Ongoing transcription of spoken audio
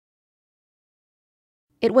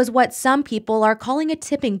It was what some people are calling a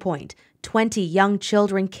tipping point. 20 young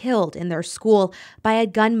children killed in their school by a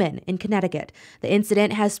gunman in Connecticut. The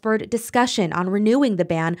incident has spurred discussion on renewing the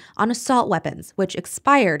ban on assault weapons, which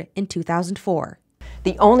expired in 2004.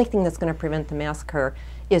 The only thing that's going to prevent the massacre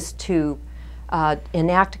is to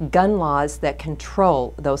enact gun laws that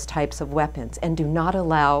control those types of weapons and do not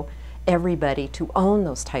allow everybody to own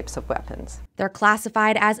those types of weapons. They're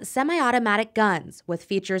classified as semi-automatic guns with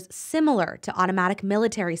features similar to automatic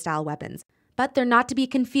military-style weapons. But they're not to be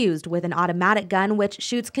confused with an automatic gun which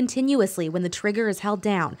shoots continuously when the trigger is held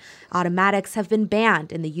down. Automatics have been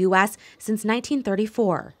banned in the U.S. since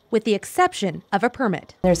 1934, with the exception of a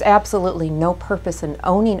permit. There's absolutely no purpose in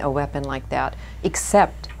owning a weapon like that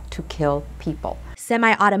except to kill people.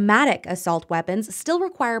 Semi-automatic assault weapons still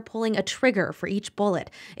require pulling a trigger for each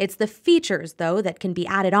bullet. It's the features, though, that can be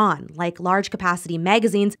added on, like large-capacity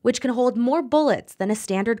magazines, which can hold more bullets than a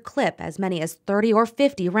standard clip, as many as 30 or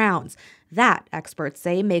 50 rounds. That, experts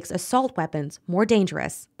say, makes assault weapons more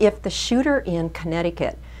dangerous. If the shooter in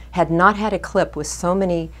Connecticut had not had a clip with so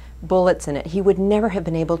many bullets in it, he would never have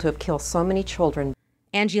been able to have killed so many children.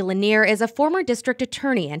 Angie Lanier is a former district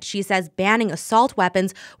attorney, and she says banning assault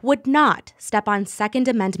weapons would not step on Second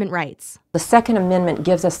Amendment rights. The Second Amendment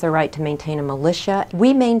gives us the right to maintain a militia.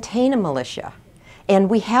 We maintain a militia, and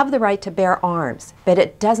we have the right to bear arms, but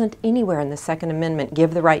it doesn't anywhere in the Second Amendment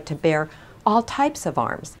give the right to bear all types of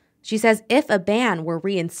arms. She says if a ban were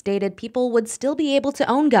reinstated, people would still be able to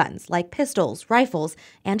own guns like pistols, rifles,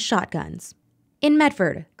 and shotguns. In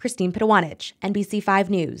Medford, Christine Pitawanich, NBC5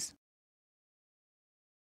 News.